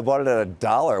other day that bought it at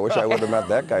 $1? I wish I would have met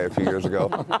that guy a few years ago.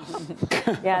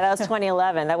 Yeah, that was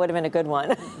 2011. That would have been a good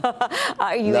one.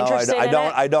 Are you interested in it?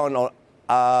 I don't know.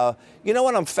 You know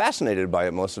what? I'm fascinated by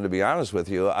it, Melissa, to be honest with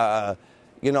you.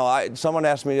 Someone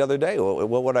asked me the other day,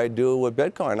 what would I do with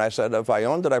Bitcoin? I said, if I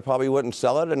owned it, I probably wouldn't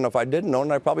sell it. And if I didn't own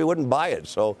it, I probably wouldn't buy it.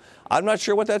 So I'm not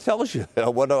sure what that tells you.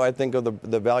 What do I think of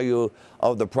the value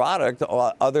of the product,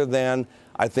 other than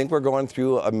I think we're going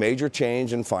through a major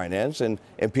change in finance, and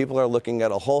people are looking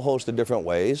at a whole host of different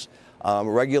ways.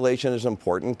 Regulation is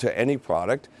important to any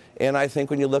product. And I think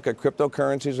when you look at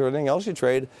cryptocurrencies or anything else you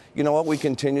trade, you know what, we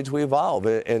continue to evolve.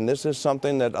 And this is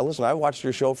something that, listen, I watched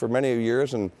your show for many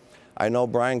years, and I know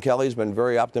Brian Kelly's been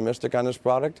very optimistic on this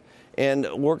product, and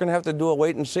we're going to have to do a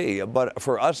wait and see. But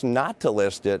for us not to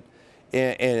list it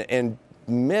and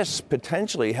miss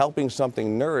potentially helping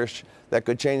something nourish that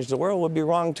could change the world would be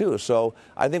wrong too. So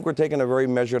I think we're taking a very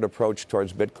measured approach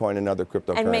towards Bitcoin and other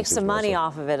cryptocurrencies. And make some money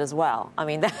off of it as well. I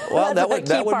mean, that would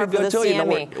be good too. You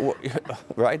know,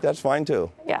 right? That's fine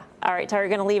too. Yeah. All right, Terry,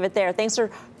 we're going to leave it there. Thanks for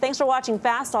watching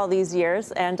Fast all these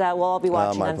years, and we'll all be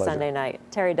watching on pleasure. Sunday night.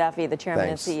 Terry Duffy, the chairman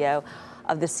and CEO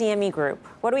of the CME Group.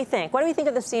 What do we think? What do we think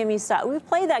of the CME stock? We've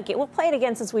played that game. We'll play it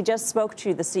again since we just spoke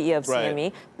to the CEO of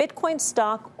CME. Bitcoin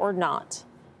stock or not?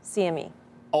 CME.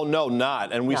 Oh, no,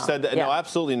 not. And we said that, no,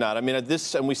 absolutely not. I mean,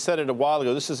 and we said it a while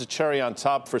ago, this is a cherry on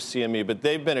top for CME, but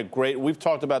they've been we've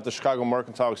talked about the Chicago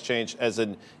Mercantile Exchange as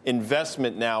an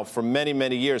investment now for many,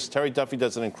 many years. Terry Duffy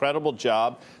does an incredible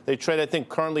job. They trade, I think,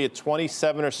 currently at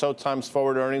 27 or so times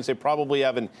forward earnings. They probably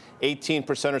have an 18%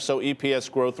 or so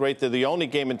EPS growth rate. They're the only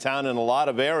game in town in a lot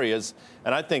of areas.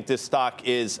 And I think this stock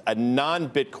is a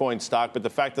non-Bitcoin stock, but the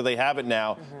fact that they have it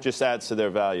now just adds to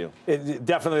their value.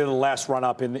 Definitely the last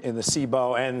run-up in the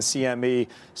CBOE and CME.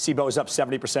 CBOE is up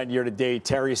 70% year-to-date.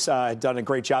 Terry's done a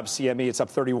great job. CME, it's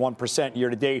up 31%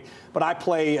 year-to-date. But I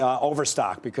play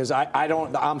overstock because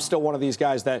I'm still one of these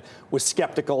guys that was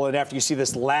skeptical. And after you see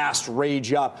this last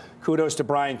rage up, kudos to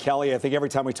Brian Kelly. I think every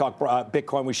time we talk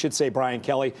Bitcoin, we should say Brian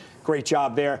Kelly. Great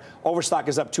job there. Overstock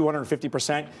is up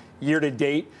 250%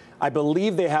 year-to-date. I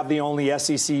believe they have the only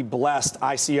SEC-blessed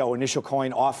ICO, initial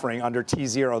coin offering, under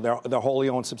T0, their wholly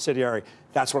owned subsidiary.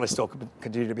 That's what I still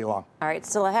continue to be long. All right,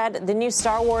 still ahead, the new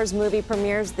Star Wars movie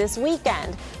premieres this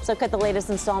weekend. So could the latest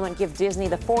installment give Disney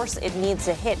the force it needs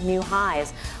to hit new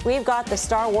highs? We've got the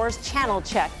Star Wars channel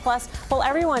check. Plus, well,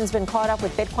 everyone's been caught up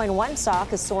with Bitcoin. One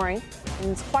stock is soaring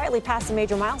and it's quietly passed a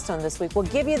major milestone this week. We'll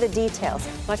give you the details.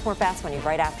 Much more Fast Money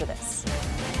right after this.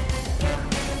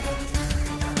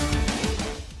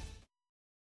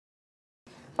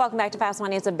 Welcome back to Fast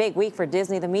Money. It's a big week for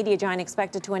Disney. The media giant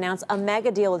expected to announce a mega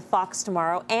deal with Fox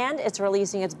tomorrow, and it's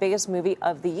releasing its biggest movie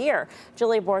of the year.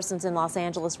 Julia Borson's in Los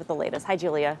Angeles with the latest. Hi,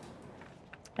 Julia.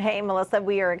 Hey, Melissa,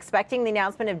 we are expecting the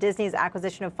announcement of Disney's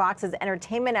acquisition of Fox's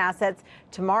entertainment assets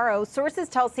tomorrow. Sources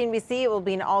tell CNBC it will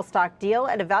be an all-stock deal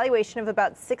at a valuation of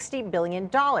about $60 billion.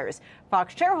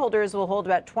 Fox shareholders will hold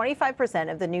about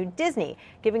 25% of the new Disney,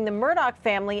 giving the Murdoch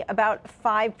family about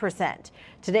 5%.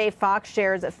 Today, Fox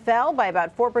shares fell by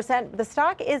about 4%. The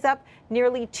stock is up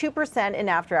nearly 2% in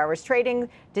after-hours trading.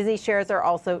 Disney shares are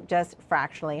also just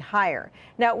fractionally higher.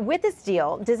 Now, with this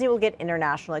deal, Disney will get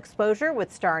international exposure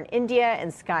with Star in India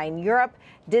and Sky in Europe.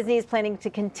 Disney is planning to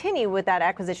continue with that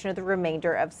acquisition of the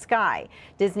remainder of Sky.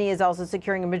 Disney is also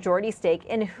securing a majority stake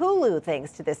in Hulu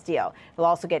thanks to this deal. It will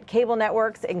also get cable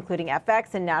networks, including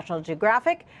FX and National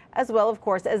Geographic, as well, of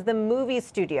course, as the movie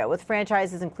studio with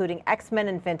franchises including X-Men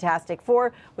and Fantastic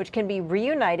Four, which can be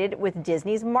reunited with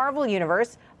Disney's Marvel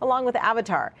Universe, along with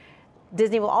Avatar.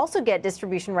 Disney will also get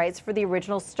distribution rights for the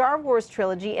original Star Wars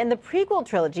trilogy and the prequel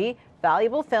trilogy,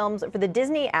 valuable films for the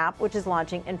Disney app, which is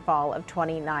launching in fall of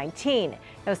 2019.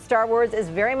 Now, Star Wars is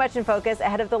very much in focus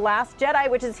ahead of The Last Jedi,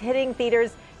 which is hitting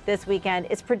theaters this weekend.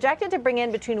 It's projected to bring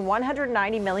in between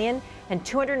 $190 million and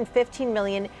 $215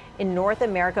 million in North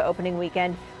America opening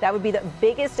weekend. That would be the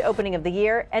biggest opening of the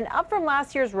year and up from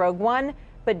last year's Rogue One,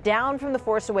 but down from The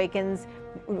Force Awakens,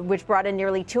 which brought in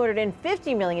nearly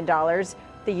 $250 million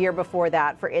the year before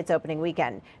that for its opening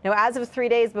weekend. Now, as of 3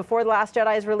 days before The Last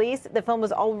Jedi's release, the film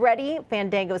was already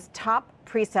Fandango's top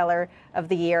pre-seller of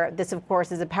the year. This, of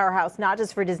course, is a powerhouse not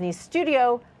just for Disney's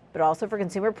studio, but also for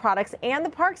consumer products and the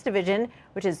parks division,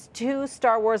 which is 2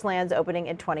 Star Wars lands opening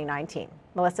in 2019.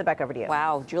 Melissa, back over to you.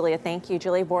 Wow, Julia, thank you.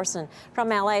 Julia Borson from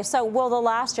LA. So will The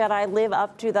Last Jedi live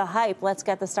up to the hype? Let's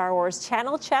get the Star Wars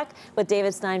channel check with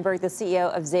David Steinberg, the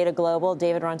CEO of Zeta Global.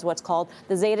 David runs what's called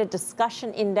the Zeta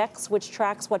Discussion Index, which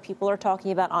tracks what people are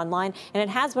talking about online. And it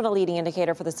has been a leading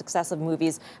indicator for the success of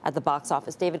movies at the box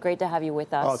office. David, great to have you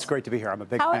with us. Oh, it's great to be here. I'm a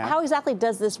big fan. How exactly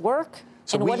does this work?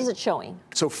 And what is it showing?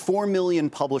 So 4 million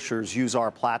publishers use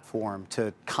our platform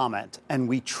to comment, and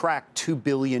we track 2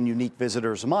 billion unique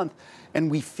visitors a month,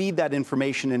 and we feed that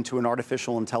information into an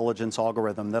artificial intelligence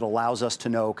algorithm that allows us to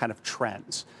know kind of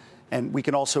trends. And we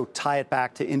can also tie it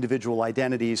back to individual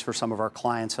identities for some of our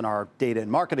clients in our data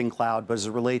and marketing cloud. But as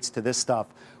it relates to this stuff,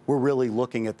 we're really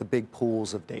looking at the big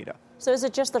pools of data. So is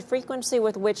it just the frequency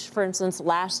with which, for instance,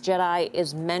 Last Jedi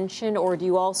is mentioned, or do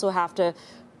you also have to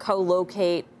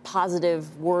co-locate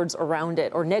positive words around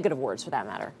it, or negative words for that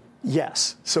matter?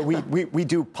 Yes. So we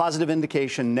do positive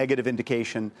indication, negative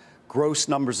indication, gross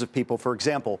numbers of people. For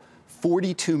example,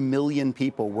 42 million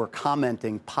people were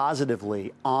commenting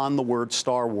positively on the word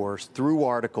Star Wars through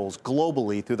articles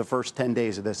globally through the first 10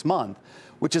 days of this month,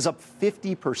 which is up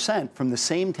 50% from the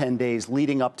same 10 days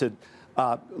leading up to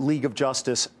League of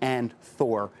Justice and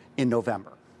Thor in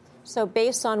November. So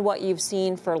based on what you've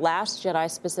seen for Last Jedi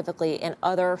specifically and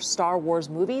other Star Wars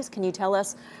movies, can you tell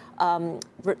us,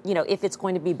 if it's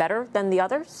going to be better than the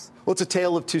others? Well, it's a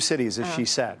tale of two cities, as she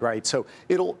said, right? So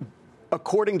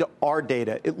according to our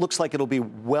data, it looks like it'll be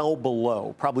well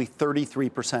below, probably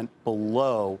 33%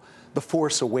 below The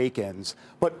Force Awakens,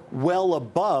 but well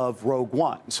above Rogue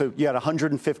One. So you had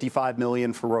 155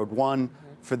 million for Rogue One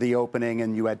for the opening,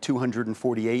 and you had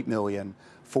 248 million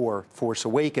for Force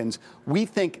Awakens. We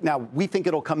think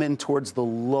it'll come in towards the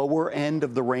lower end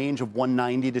of the range of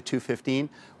 190 to 215.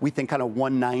 We think kind of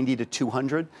 190 to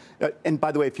 200. And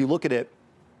by the way, if you look at it,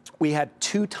 we had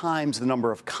 2 times the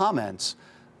number of comments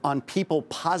on people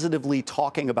positively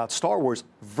talking about Star Wars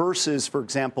versus, for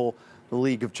example, the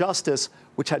League of Justice,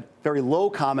 which had very low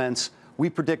comments. We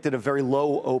predicted a very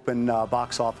low open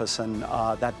box office, and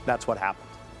that's what happened.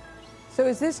 So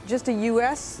is this just a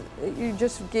U.S., you're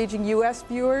just gauging U.S.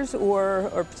 viewers or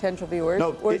potential viewers,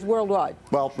 no, or is it worldwide?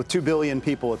 Well, with 2 billion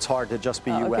people, it's hard to just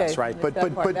be U.S., okay. right? But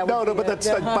that's,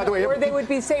 by the way. Or they would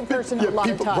be the same person a lot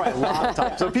of times. Right, a lot of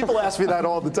times. So people ask me that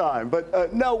all the time.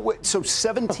 But so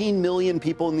 17 million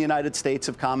people in the United States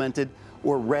have commented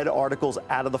or read articles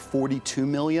out of the 42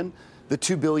 million. The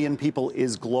 2 billion people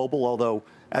is global, although,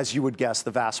 as you would guess,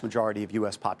 the vast majority of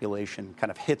U.S. population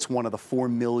kind of hits one of the 4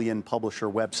 million publisher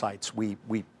websites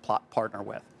we partner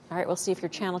with. All right, we'll see if your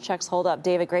channel checks hold up.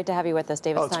 David, great to have you with us.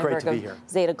 David Steinberg great to be here. of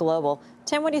Zeta Global.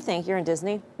 Tim, what do you think? You're in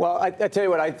Disney. Well, I tell you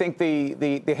what, I think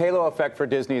the halo effect for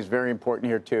Disney is very important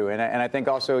here, too. And I think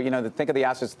also, think of the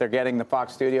assets they're getting, the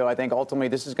Fox studio. I think ultimately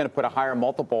this is going to put a higher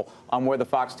multiple on where the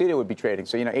Fox studio would be trading.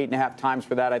 So, 8.5 times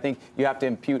for that. I think you have to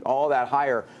impute all that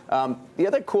higher. The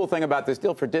other cool thing about this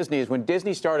deal for Disney is when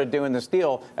Disney started doing this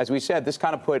deal, as we said, this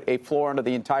kind of put a floor under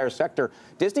the entire sector.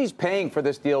 Disney's paying for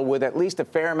this deal with at least a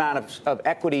fair amount of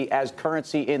equity as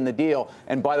currency in the deal.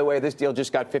 And by the way, this deal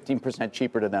just got 15%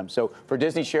 cheaper to them. So for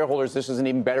Disney shareholders, this is an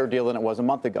even better deal than it was a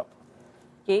month ago.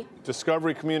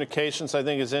 Discovery Communications, I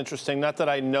think, is interesting. Not that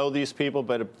I know these people,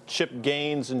 but Chip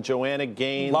Gaines and Joanna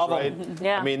Gaines, Love right? them.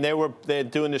 Yeah. I mean, they're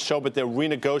doing the show, but they're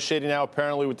renegotiating now,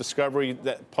 apparently, with Discovery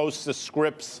that post the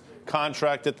Scripps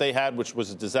contract that they had, which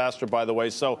was a disaster, by the way.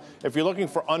 So if you're looking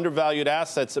for undervalued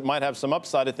assets that might have some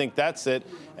upside, I think that's it.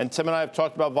 And Tim and I have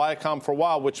talked about Viacom for a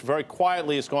while, which very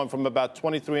quietly is going from about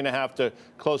 23.5 to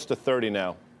close to 30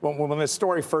 now. When the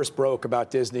story first broke about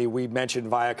Disney, we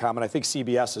mentioned Viacom, and I think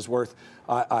CBS is worth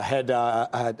a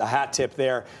hat tip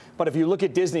there. But if you look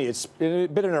at Disney, it's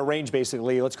been in a range,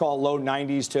 basically. Let's call it low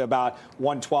 90s to about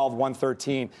 112,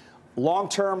 113. Long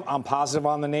term, I'm positive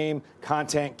on the name,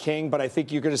 content king, but I think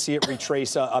you're going to see it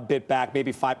retrace a bit back,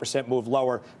 maybe 5% move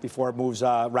lower before it moves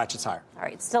ratchets higher. All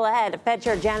right, still ahead. Fed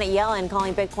Chair Janet Yellen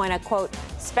calling Bitcoin a, quote,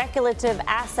 speculative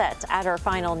asset at her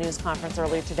final news conference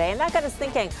earlier today. And that got us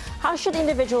thinking, how should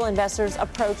individual investors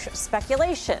approach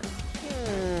speculation?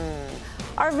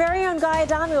 Our very own Guy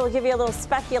Adami will give you a little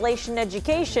speculation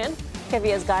education, give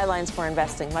you his guidelines for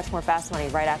investing. Much more Fast Money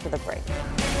right after the break.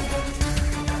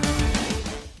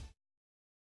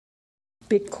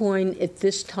 Bitcoin at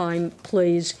this time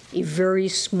plays a very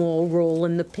small role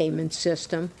in the payment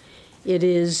system. It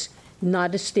is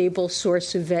not a stable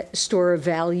source of store of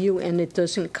value, and it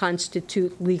doesn't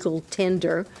constitute legal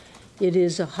tender. It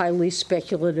is a highly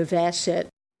speculative asset.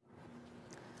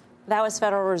 That was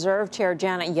Federal Reserve Chair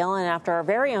Janet Yellen after our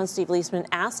very own Steve Leisman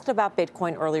asked about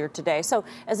Bitcoin earlier today. So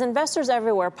as investors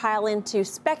everywhere pile into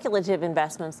speculative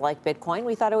investments like Bitcoin,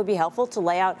 we thought it would be helpful to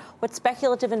lay out what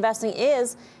speculative investing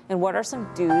is and what are some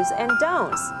do's and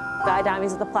don'ts. Guy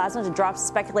Adami's at the Plasma to drop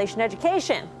speculation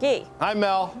education. Guy. Hi,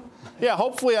 Mel. Yeah,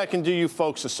 hopefully I can do you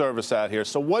folks a service out here.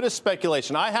 So what is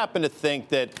speculation? I happen to think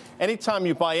that anytime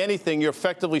you buy anything, you're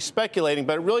effectively speculating,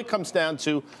 but it really comes down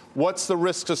to what's the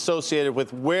risks associated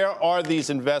with where are these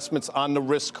investments on the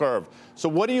risk curve. So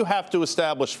what do you have to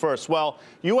establish first? Well,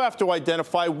 you have to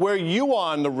identify where you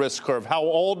are on the risk curve. How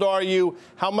old are you?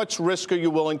 How much risk are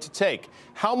you willing to take?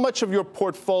 How much of your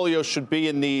portfolio should be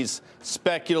in these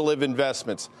speculative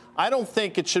investments? I don't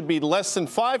think it should be less than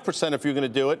 5% if you're going to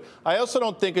do it. I also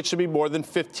don't think it should be more than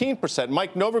 15%.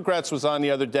 Mike Novogratz was on the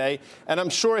other day, and I'm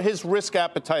sure his risk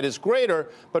appetite is greater.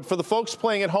 But for the folks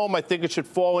playing at home, I think it should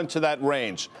fall into that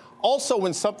range. Also,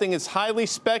 when something is highly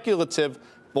speculative,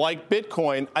 like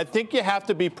Bitcoin, I think you have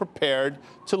to be prepared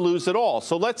to lose it all.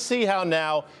 So let's see how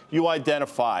now you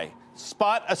identify.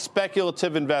 Spot a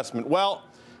speculative investment. Well,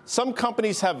 some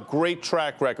companies have great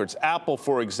track records. Apple,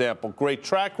 for example, great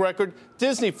track record.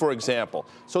 Disney, for example.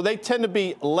 So they tend to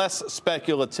be less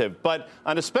speculative. But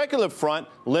on a speculative front,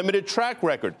 limited track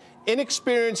record.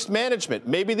 Inexperienced management.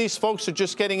 Maybe these folks are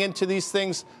just getting into these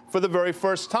things for the very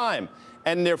first time.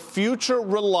 and their future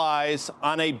relies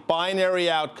on a binary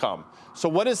outcome. So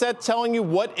what is that telling you?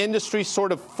 What industry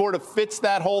sort of fits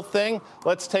that whole thing?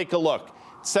 Let's take a look.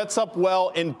 Sets up well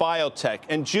in biotech.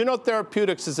 And Juno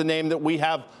Therapeutics is a name that we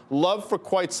have loved for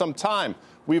quite some time.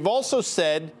 We've also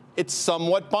said it's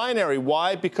somewhat binary.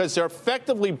 Why? Because they're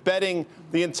effectively betting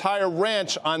the entire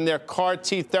ranch on their CAR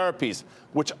T therapies,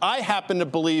 which I happen to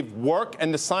believe work,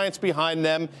 and the science behind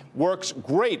them works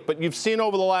great. But you've seen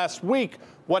over the last week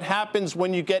what happens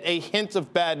when you get a hint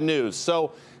of bad news.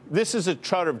 So this is a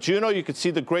chart of Juno. You can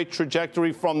see the great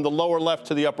trajectory from the lower left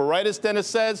to the upper right, as Dennis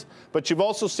says. But you've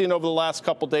also seen over the last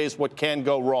couple days what can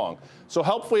go wrong. So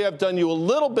hopefully I've done you a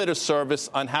little bit of service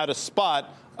on how to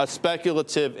spot a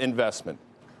speculative investment.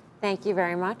 Thank you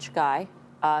very much, Guy.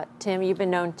 Tim, you've been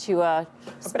known to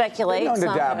speculate. Known to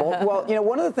dabble. Well,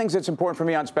 one of the things that's important for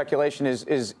me on speculation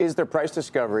is there price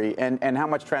discovery and how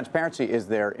much transparency is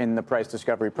there in the price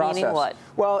discovery process? Meaning what?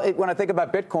 Well, when I think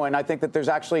about Bitcoin, I think that there's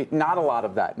actually not a lot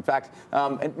of that. In fact,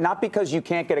 not because you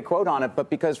can't get a quote on it, but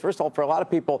because, first of all, for a lot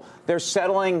of people, they're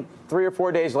settling 3 or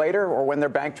 4 days later or when their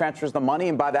bank transfers the money,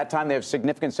 and by that time they have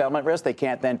significant settlement risk. They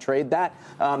can't then trade that.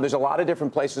 There's a lot of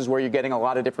different places where you're getting a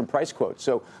lot of different price quotes.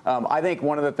 So I think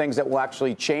one of the things that will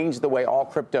actually change the way all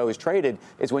crypto is traded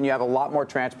is when you have a lot more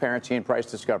transparency and price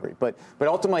discovery. But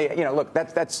ultimately, look,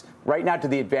 that's right now to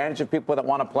the advantage of people that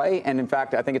want to play. And in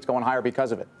fact, I think it's going higher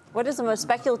because of it. What is the most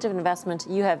speculative investment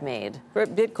you have made?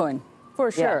 Bitcoin.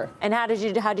 For sure. Yeah. And how did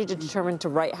you determine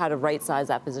how to right size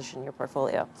that position in your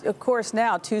portfolio? Of course,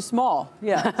 now too small.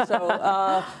 Yeah.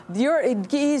 So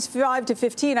G's 5 to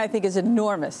 15, I think, is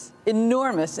enormous in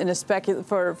a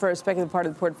for a speculative part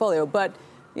of the portfolio. But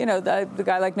the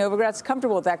guy like Novogratz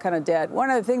comfortable with that kind of debt. One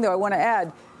other thing, though, I want to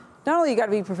add. Not only you got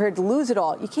to be prepared to lose it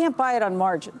all, you can't buy it on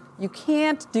margin. You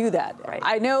can't do that. Right.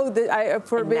 I know that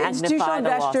for institutional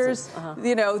investors,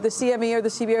 the CME or the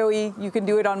CBOE, you can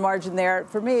do it on margin there.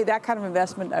 For me, that kind of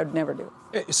investment, I would never do.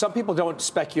 Some people don't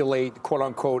speculate, quote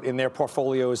unquote, in their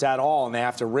portfolios at all, and they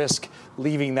have to risk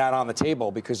leaving that on the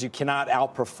table because you cannot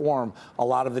outperform a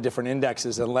lot of the different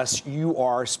indexes unless you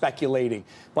are speculating.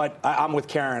 But I'm with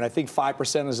Karen. I think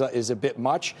 5% is a bit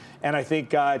much. And I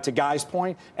think, to Guy's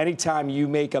point, anytime you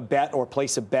make a bet or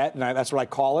place a bet, and that's what I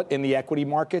call it in the equity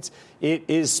markets, it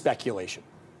is speculation.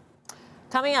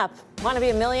 Coming up, want to be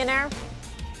a millionaire?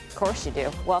 Of course you do.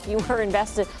 Well, if you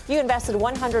invested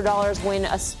 $100 when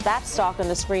that stock on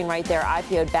the screen right there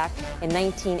IPO'd back in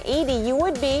 1980, you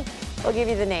would be. We'll give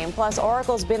you the name. Plus,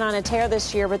 Oracle's been on a tear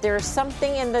this year, but there's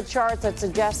something in the charts that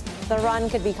suggests the run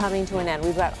could be coming to an end.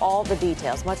 We've got all the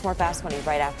details. Much more Fast Money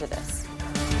right after this.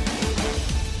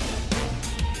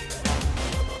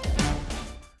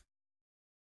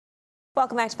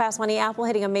 Welcome back to Fast Money. Apple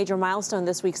hitting a major milestone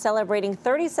this week, celebrating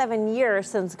 37 years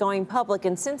since going public.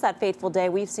 And since that fateful day,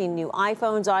 we've seen new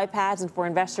iPhones, iPads, and for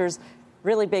investors,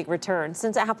 really big returns.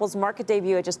 Since Apple's market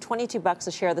debut at just $22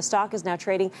 a share, the stock is now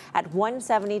trading at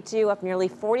 $172, up nearly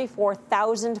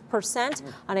 44,000%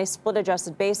 on a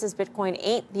split-adjusted basis. Bitcoin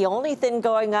ain't the only thing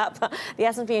going up. The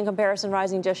S&P in comparison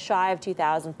rising just shy of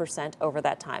 2,000% over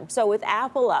that time. So with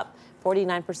Apple up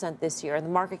 49% this year, and the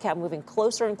market cap moving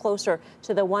closer and closer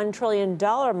to the $1 trillion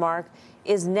mark,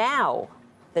 is now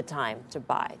the time to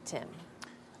buy, Tim?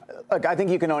 Look, I think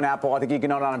you can own Apple. I think you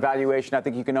can own it on valuation. I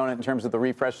think you can own it in terms of the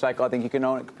refresh cycle. I think you can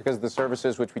own it because of the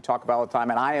services, which we talk about all the time.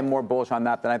 And I am more bullish on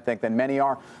that than many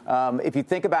are. If you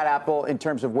think about Apple in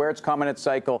terms of where it's come in its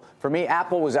cycle, for me,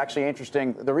 Apple was actually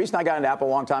interesting. The reason I got into Apple a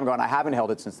long time ago, and I haven't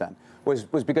held it since then, was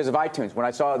because of iTunes. When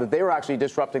I saw that they were actually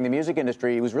disrupting the music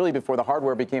industry, it was really before the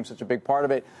hardware became such a big part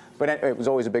of it. But it was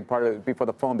always a big part of it before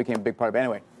the phone became a big part of it.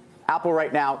 Anyway, Apple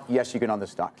right now, yes, you can own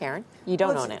this stock. Karen, you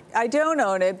don't own it. I don't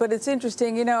own it, but it's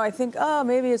interesting. I think,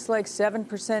 maybe it's like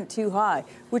 7% too high,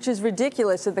 which is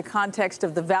ridiculous in the context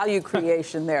of the value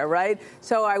creation there, right?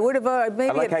 So I would have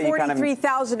maybe at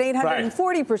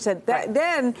 43,840%.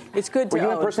 Then it's good to own.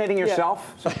 Were you impersonating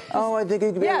yourself? Yeah. Oh, I think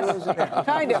it could be. Yes,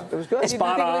 kind of. It was good.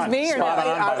 Spot on. You think it was me or not?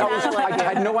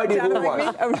 I had no idea who it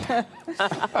was.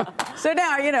 So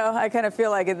now, I kind of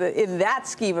feel like in that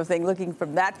scheme of things, looking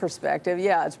from that perspective,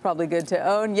 yeah, it's probably good to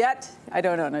own, yet I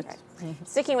don't own it.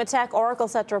 Sticking with tech, Oracle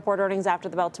set to report earnings after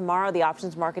the bell tomorrow. The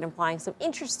options market implying some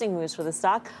interesting moves for the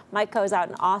stock. Mike Coe's out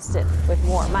in Austin with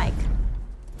more. Mike.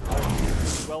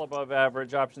 Well above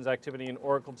average options activity in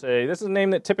Oracle today. This is a name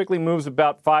that typically moves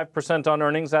about 5% on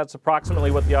earnings. That's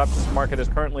approximately what the options market is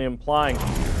currently implying.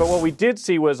 But what we did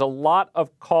see was a lot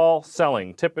of call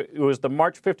selling. It was the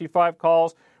March 55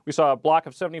 calls. We saw a block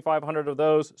of 7,500 of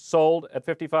those sold at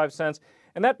 55 cents.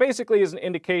 And that basically is an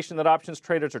indication that options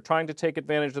traders are trying to take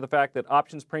advantage of the fact that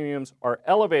options premiums are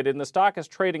elevated and the stock is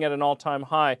trading at an all-time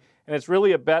high. And it's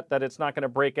really a bet that it's not going to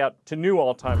break out to new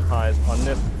all-time highs on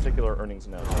this particular earnings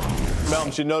announcement. Mel,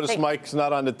 did you notice Mike's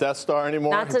not on the Death Star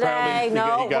anymore? Not today.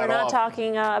 No, we're not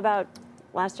talking about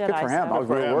Last Jedi. Good for him. So. I was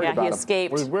really worried about him. He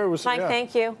escaped. Mike,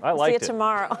 thank you. I liked See you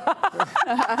tomorrow.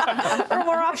 For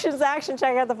more options action,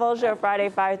 check out the full show Friday,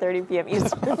 5:30 p.m.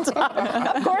 Eastern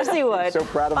Time. Of course he would. So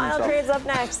proud of Final himself. trades up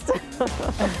next.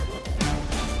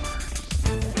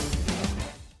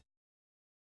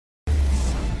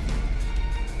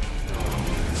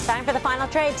 Time for the final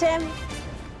trade, Tim.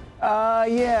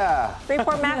 Yeah.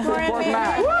 Freeport Mac, Freeport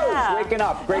Mac. Yeah. Waking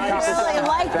up. Great I conversation. really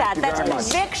like that. Thank you That's very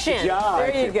much. conviction. Good job.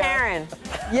 There you go. Karen.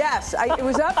 Yes, it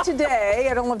was up today.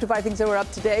 I don't love to buy things that were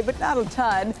up today, but not a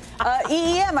ton.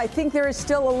 EEM, I think there is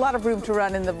still a lot of room to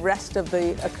run in the rest of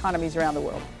the economies around the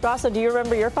world. Rosso, do you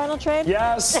remember your final trade?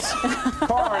 Yes.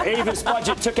 Car, Avis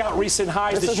budget took out recent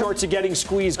highs. The shorts are getting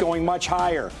squeezed, going much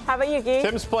higher. How about you, Gee?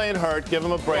 Tim's playing hurt. Give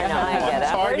him a break. Yeah, I get it.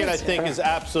 Target, I think, is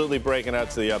absolutely breaking out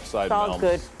to the upside. It's all Mel.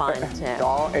 good fun, Tim. It's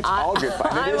all good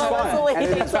fun. It I'm is Melissa fun. Lee. And it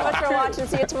Thanks is so much fun. for watching.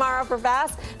 See you tomorrow for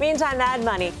Fast. Meantime, Mad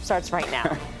Money starts right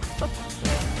now.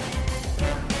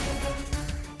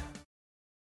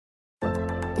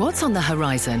 What's on the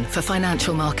horizon for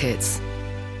financial markets?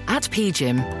 At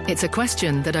PGIM, it's a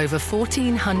question that over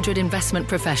 1,400 investment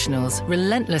professionals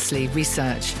relentlessly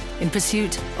research in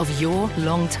pursuit of your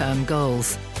long-term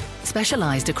goals.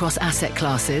 Specialized across asset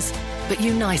classes, but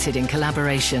united in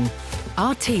collaboration,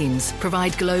 our teams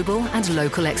provide global and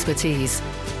local expertise.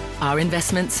 Our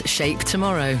investments shape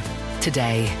tomorrow,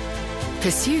 today.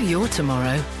 Pursue your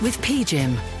tomorrow with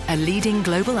PGIM, a leading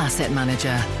global asset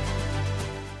manager.